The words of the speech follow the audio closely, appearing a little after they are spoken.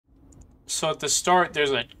So at the start,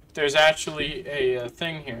 there's actually a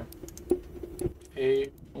thing here. A1.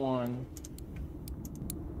 I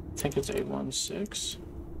think it's 816.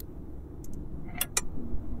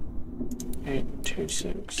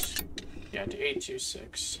 826. Yeah,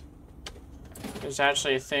 826. There's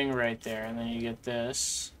actually a thing right there, and then you get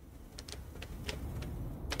this.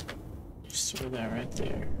 You store that right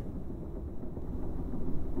there.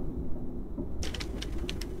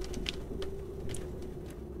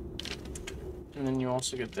 And then you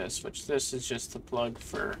also get this, which this is just the plug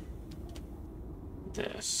for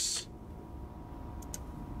this.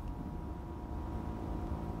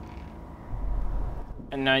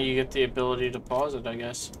 And now you get the ability to pause it, I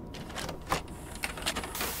guess.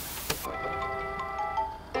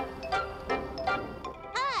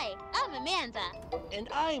 Hi, I'm Amanda. And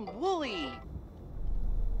I'm Wooly.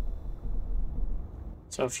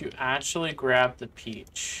 So if you actually grab the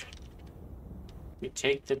peach, you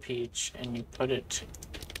take the peach and you put it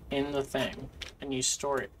in the thing, and you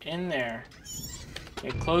store it in there.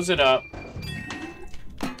 You close it up.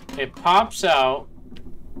 It pops out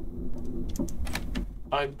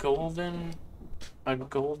a golden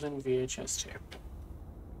VHS tape.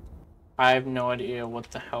 I have no idea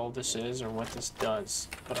what the hell this is or what this does,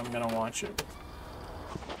 but I'm gonna watch it.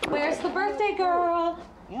 Where's the birthday girl?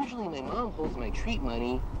 Usually my mom holds my treat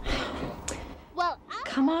money. Well,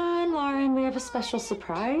 Come on, Lauren, we have a special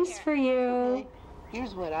surprise for you.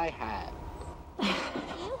 Here's what I have.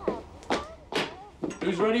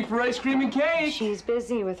 Who's ready for ice cream and cake? She's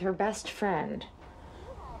busy with her best friend.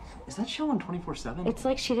 Is that show on 24/7? It's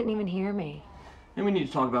like she didn't even hear me. And we need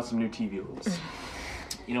to talk about some new TV rules.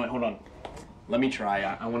 You know what? Hold on. Let me try.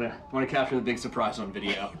 I want to capture the big surprise on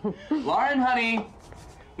video. Lauren, honey,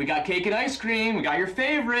 we got cake and ice cream. We got your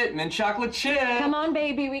favorite, mint chocolate chip. Come on,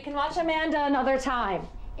 baby, we can watch Amanda another time.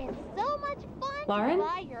 it's so much fun Lauren? to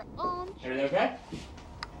buy your own. Everything okay?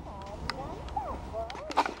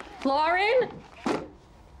 Lauren?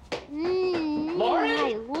 Lauren?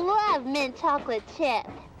 I love mint chocolate chip.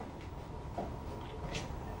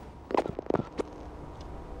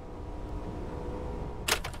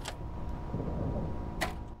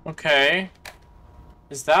 Okay.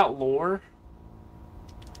 Is that lore?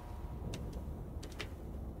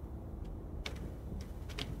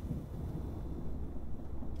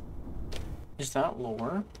 Is that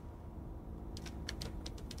lore?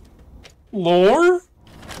 Lore?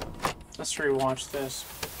 Let's rewatch this.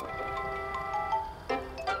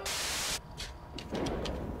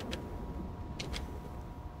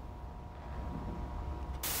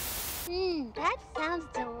 That sounds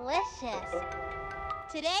delicious.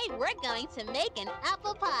 Today we're going to make an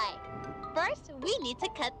apple pie. First, we need to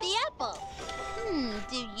cut the apple.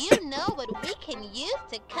 Do you know what we can use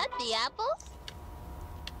to cut the apples?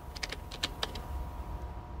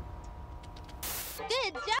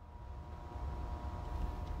 Good job.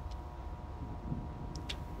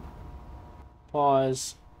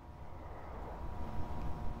 Pause.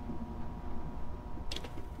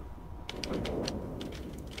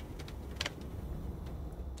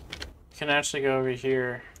 You can actually go over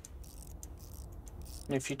here.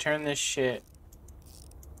 And if you turn this shit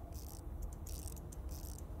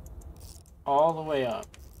all the way up,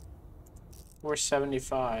 we're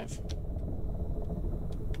 75.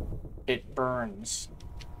 It burns.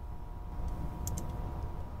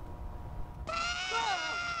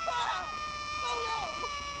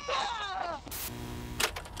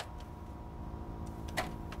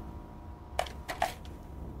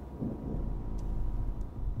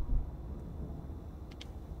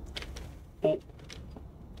 Oh.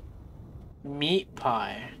 Meat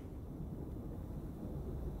pie.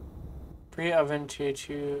 Pre-oven to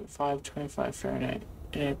 525 Fahrenheit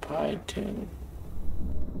in a pie tin.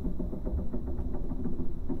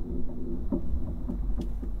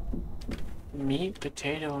 Meat,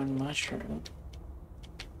 potato, and mushroom.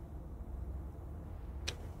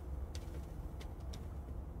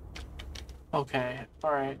 Okay,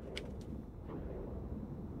 alright.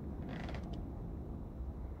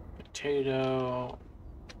 Potato.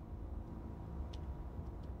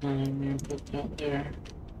 And then you put that there.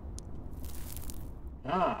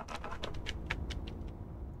 Ah.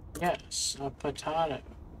 Yes, a potato.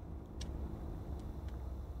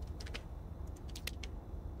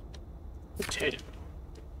 Potato.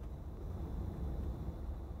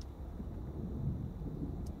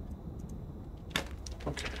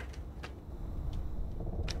 Okay.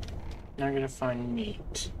 Now I'm gonna find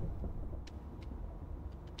meat.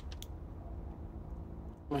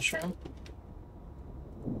 Mushroom.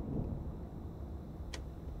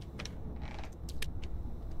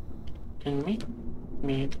 And meat.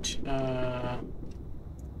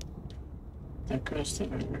 That goes there.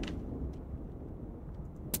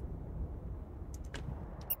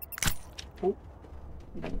 Oh.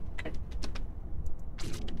 Okay.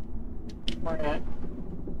 Where at?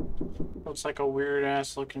 Looks like a weird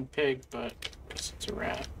ass looking pig, but I guess it's a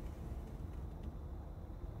rat.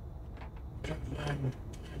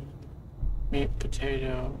 Meat,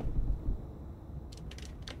 potato.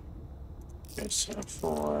 Okay, so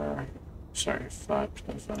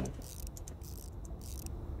 5.25.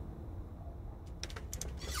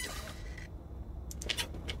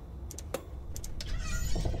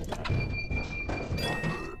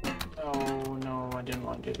 Oh no, I didn't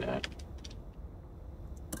want to do that.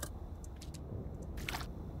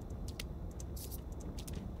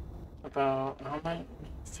 About how many?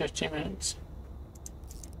 15 minutes.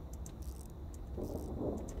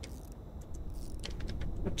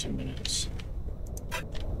 Or 2 minutes.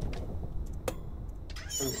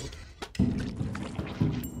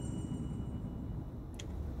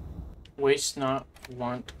 Waste not,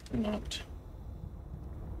 want not.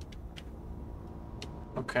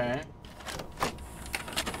 Okay.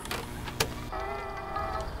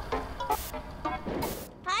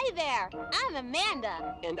 Hi there, I'm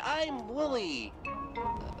Amanda. And I'm Wooly.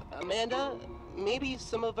 Amanda, maybe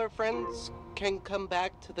some of our friends can come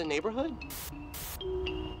back to the neighborhood?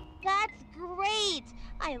 That's great.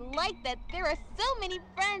 I like that there are so many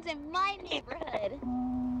friends in my neighborhood.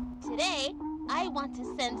 Today, I want to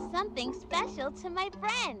send something special to my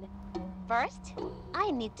friend. First,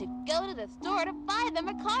 I need to go to the store to buy them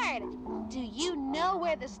a card. Do you know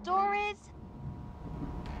where the store is?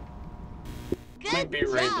 Good Might be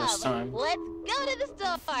right job. this time. Let's go to the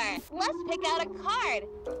store. Let's pick out a card.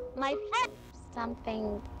 My friend,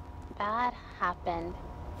 something bad happened.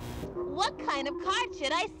 What kind of card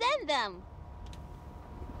should I send them?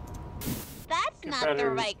 That's not the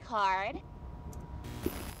right card.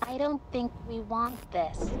 I don't think we want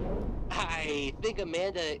this. I think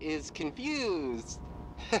Amanda is confused.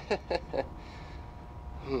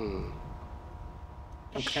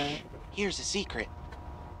 Okay. Here's a secret.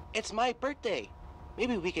 It's my birthday.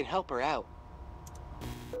 Maybe we can help her out.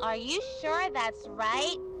 Are you sure that's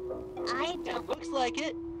right? I It don't... looks like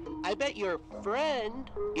it. I bet your friend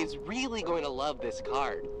is really going to love this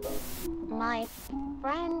card. My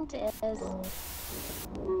friend is...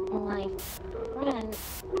 My friend...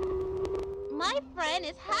 My friend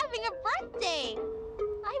is having a birthday!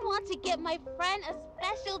 I want to get my friend a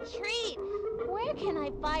special treat. Where can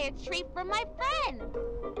I buy a treat for my friend?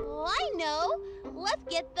 Oh, I know! Let's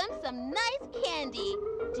get them some nice candy.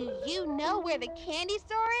 Do you know where the candy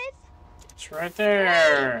store is? It's right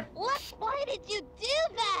there. Why did you do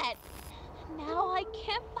that? Now I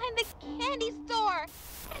can't find the candy store.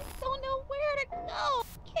 I don't know where to go.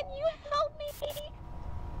 Can you help me?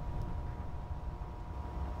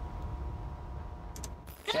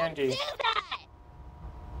 Candy. Don't do that!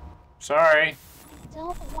 Sorry. I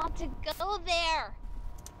don't want to go there.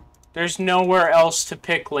 There's nowhere else to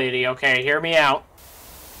pick, lady. Okay, hear me out.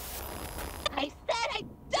 I said I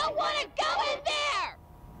don't want to go in there!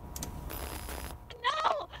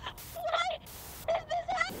 No! Why is this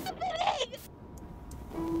happening?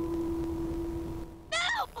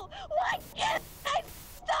 No! Why can't I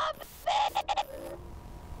stop it?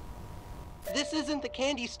 This isn't the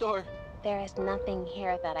candy store. There is nothing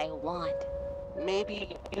here that I want.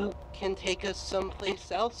 Maybe you can take us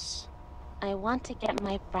someplace else? I want to get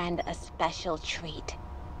my friend a special treat.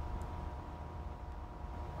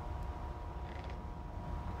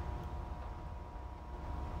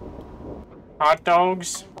 Hot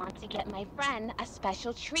dogs, I want to get my friend a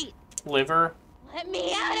special treat. liver. Let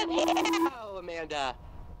me out of here! Oh, Amanda.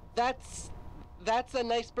 That's a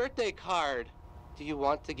nice birthday card. Do you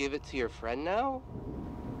want to give it to your friend now?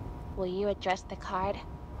 Will you address the card?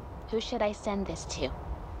 Who should I send this to?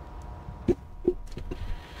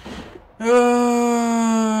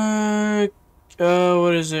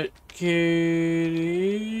 What is it?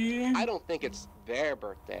 Katie? I don't think it's their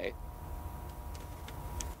birthday.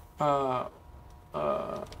 The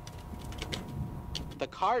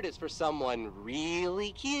card is for someone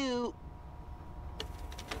really cute.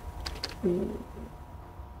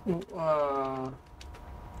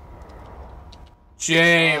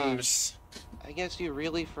 James. I guess you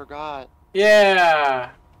really forgot.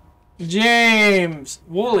 Yeah. James.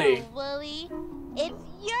 Wooly. Oh, Wooly, it's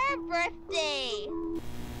your birthday!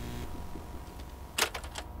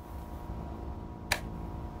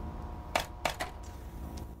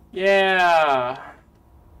 Yeah.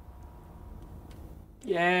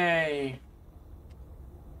 Yay.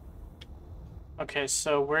 Okay,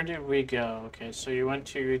 so where did we go? Okay, so you went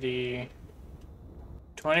to the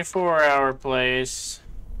 24-hour place.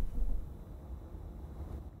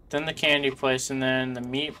 Then the candy place, and then the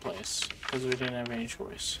meat place, because we didn't have any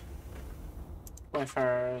choice. 24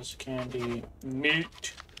 hours, candy,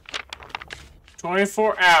 meat.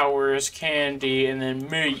 24 hours, candy, and then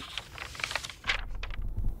meat.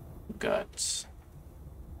 Guts.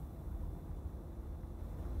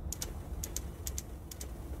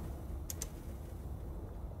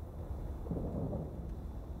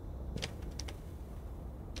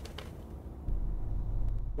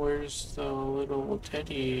 Where's the little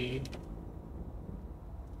teddy?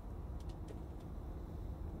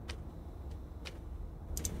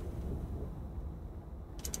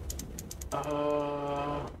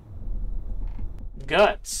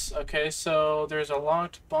 Guts. Okay, so there's a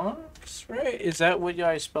locked box, right? Is that what you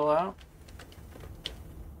guys spell out?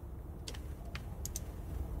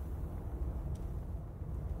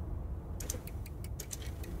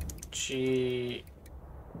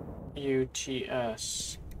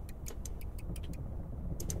 G-U-T-S.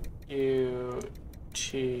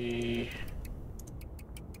 U-T...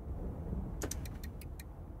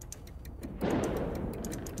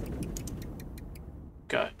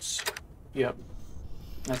 Guts. Yep.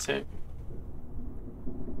 That's it.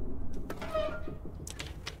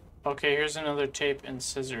 Okay, here's another tape and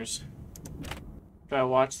scissors. Do I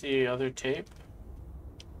watch the other tape?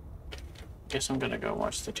 Guess I'm gonna go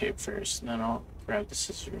watch the tape first, and then I'll grab the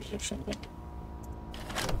scissors or something.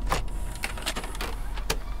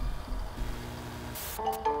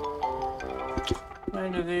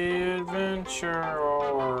 Into the adventure.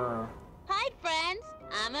 Hi, friends.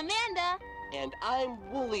 I'm Amanda. And I'm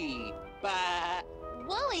Wooly. Bah.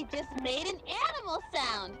 Wooly just made an animal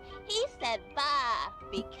sound. He said bah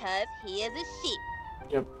because he is a sheep.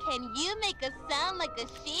 Yep. Can you make a sound like a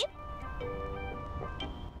sheep?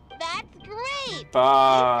 That's great.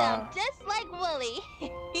 Bah. You sound just like Wooly.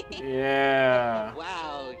 Yeah.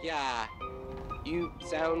 Wow, yeah. You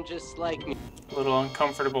sound just like me. A little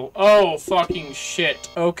uncomfortable. Oh, fucking shit.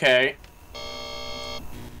 Okay.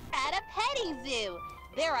 At a petting zoo.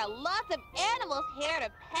 There are lots of animals here to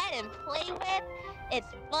pet and play with. It's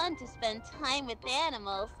fun to spend time with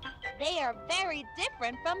animals. They are very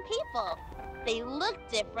different from people. They look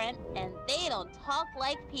different and they don't talk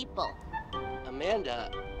like people.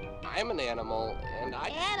 Amanda, I'm an animal, and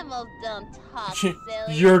Animals don't talk, silly.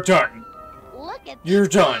 You're done. Look at You're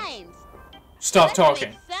these done. signs. Stop Let's talking.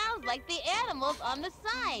 make sounds like the animals on the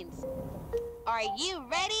signs. Are you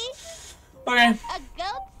ready? Okay. A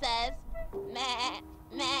goat says, meh,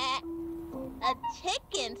 meh. A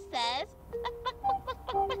chicken says,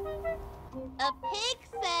 a pig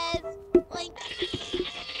says, like,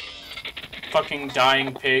 Fucking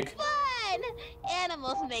dying pig. fun!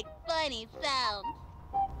 Animals make funny sounds.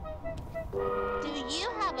 Do you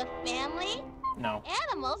have a family? No.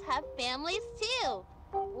 Animals have families too.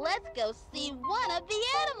 Let's go see one of the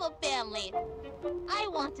animal families. I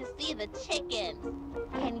want to see the chickens.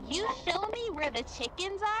 Can you show me where the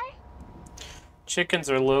chickens are? Chickens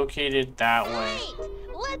are located that way. Great!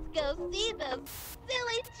 Let's go see those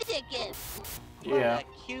silly chickens. Yeah. What a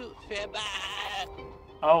cute fib. Ah.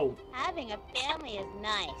 Oh. Having a family is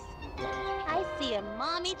nice. I see a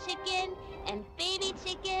mommy chicken and baby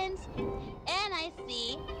chickens, and I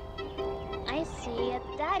see a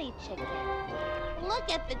daddy chicken. Look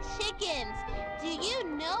at the chickens. Do you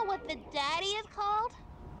know what the daddy is called?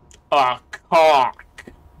 A cock.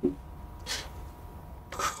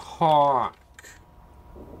 Cock.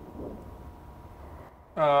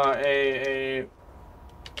 A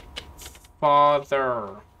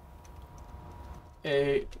father.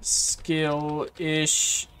 A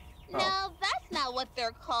skill-ish. No, that's not what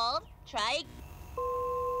they're called. Try.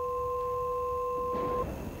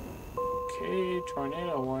 Okay,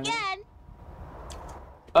 tornado one. Again.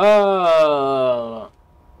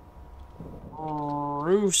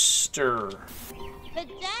 Rooster. The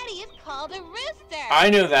daddy is called a rooster. I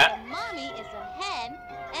know that. The mommy is a hen,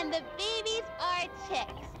 and the babies are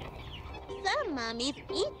chicks. Some mommies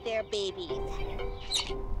eat their babies.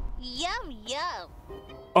 Yum, yum.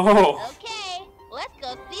 Oh. Okay, let's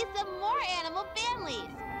go see some more animal families.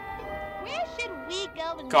 Where should we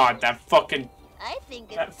go next? God, that fucking I think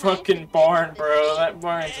it's that time fucking to barn, visit the bro. sheep. That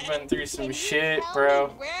barn's been through Can some you shit, tell bro.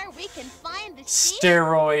 me where we can find the sheep?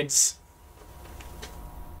 Steroids.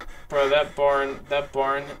 Bro, that barn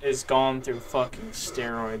is gone through fucking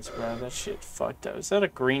steroids, bro. That shit fucked up. Is that a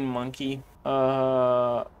green monkey?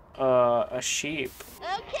 A sheep.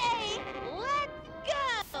 Okay, let's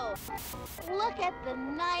go! Look at the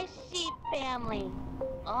nice sheep family.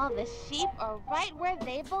 All the sheep are right where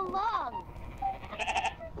they belong.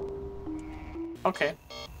 Okay.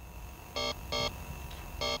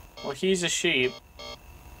 Well, he's a sheep.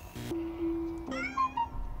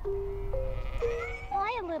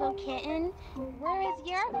 Hello, kitten. Where is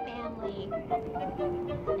your family?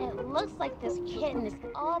 It looks like this kitten is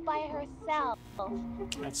all by herself.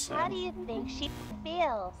 That's How do you think she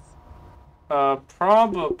feels?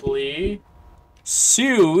 Probably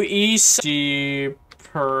super.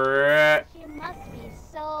 She must be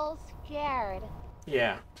so scared.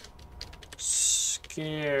 Yeah.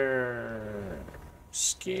 Scared.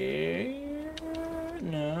 Scared?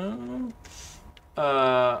 No.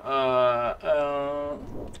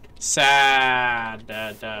 Sad.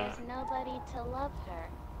 There's nobody to love her.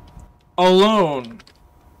 Alone.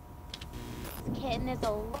 This kitten is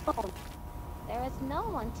alone. There is no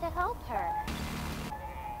one to help her.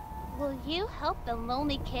 Will you help the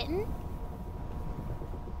lonely kitten?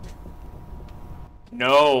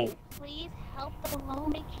 No. Please help the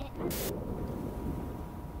lonely kitten.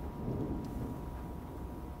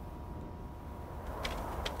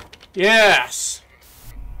 Yes.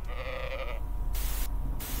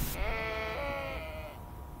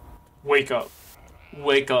 Wake up.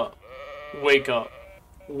 Wake up. Wake up.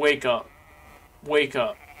 Wake up. Wake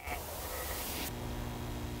up.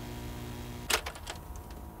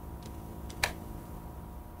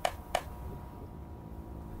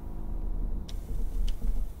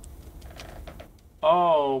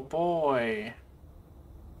 Oh boy.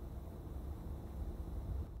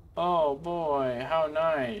 Oh boy, how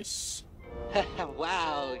nice.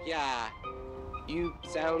 Wow, yeah. You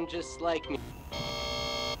sound just like me.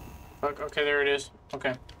 Okay, there it is.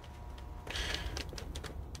 Okay.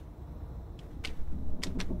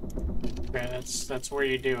 Okay, that's where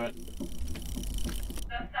you do it.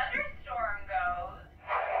 The thunderstorm goes.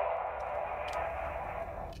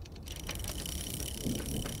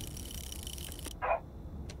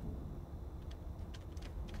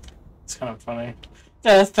 It's kind of funny.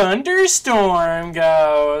 The thunderstorm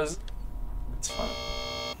goes. It's fun.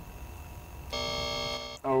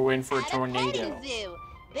 Oh, we're waiting for a At tornado. petting zoo.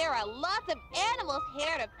 There are lots of animals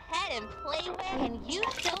here to pet and play with. Can you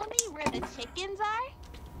show me where the chickens are?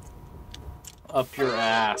 Up your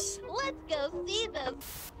ass. Let's go see those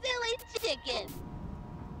silly chickens.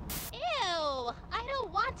 Ew! I don't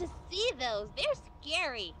want to see those. They're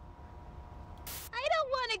scary. I don't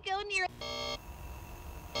want to go near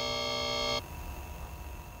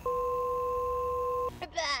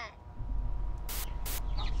that.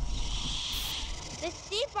 The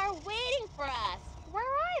sheep are waiting for us. Where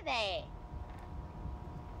are they?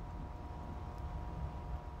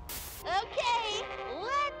 Okay,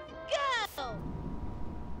 let's go!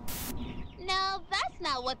 No, that's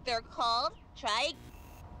not what they're called. Try.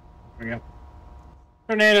 There we go.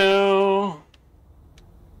 Tornado.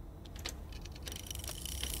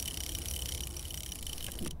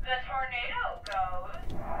 The tornado goes.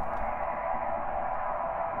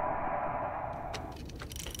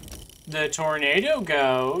 The tornado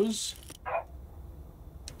goes.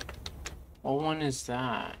 What one is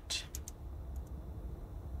that?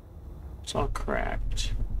 It's all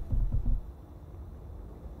cracked.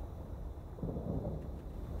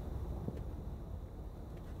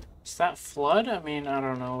 Is that flood? I mean, I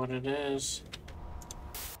don't know what it is.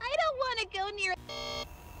 I don't want to go near.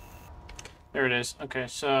 There it is. Okay,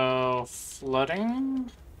 so flooding.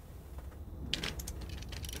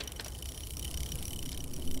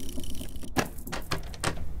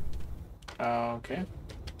 Okay.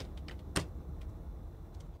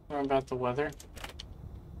 What about the weather?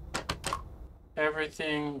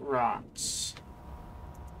 Everything rots.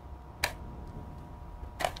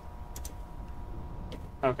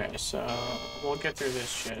 Okay, so we'll get through this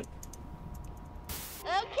shit.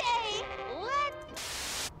 Okay, let's.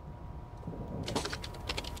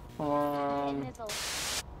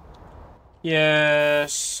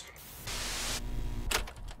 Yes.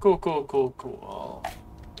 Cool, cool, cool, cool.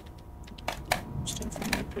 Just if I'm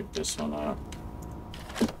gonna pick this one up.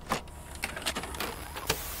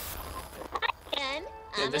 And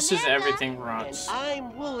Yeah, I'm this is Amanda. everything And rots.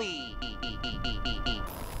 I'm Wooly.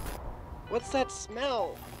 What's that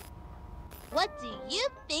smell? What do you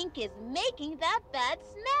think is making that bad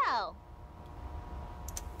smell?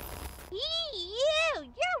 You!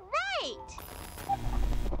 You're right!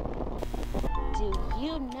 Do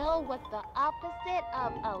you know what the opposite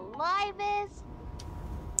of alive is?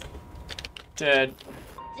 Dead.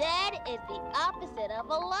 Dead is the opposite of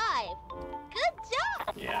alive. Good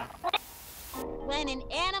job! Yeah. When an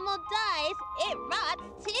animal dies, it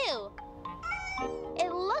rots too.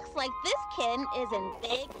 It looks like this kitten is in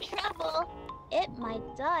big trouble. It might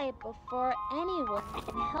die before anyone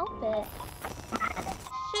can help it.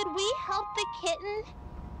 Should we help the kitten?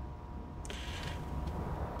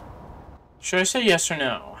 Should I say yes or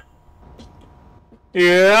no?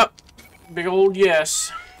 Yep. Big old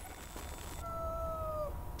yes.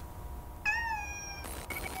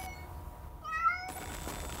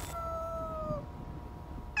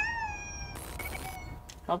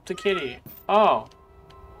 Help the kitty. Oh.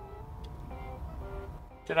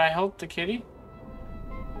 Did I help the kitty?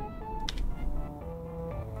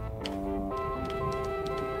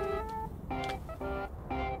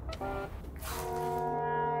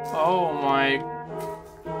 Oh my.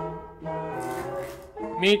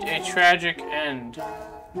 Meet a tragic end.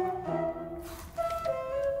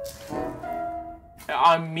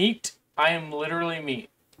 I'm meat. I am literally meat.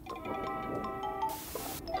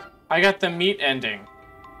 I got the meat ending.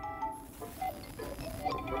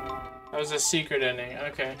 That was a secret ending.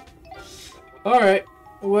 Okay. Alright.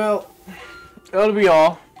 Well, that'll be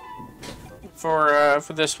all for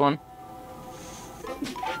this one.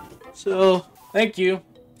 So, thank you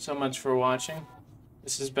so much for watching.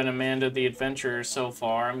 This has been Amanda the Adventurer so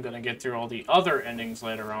far. I'm going to get through all the other endings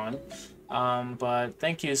later on. But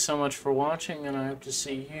thank you so much for watching, and I hope to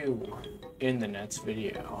see you in the next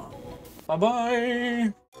video.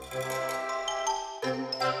 Bye-bye!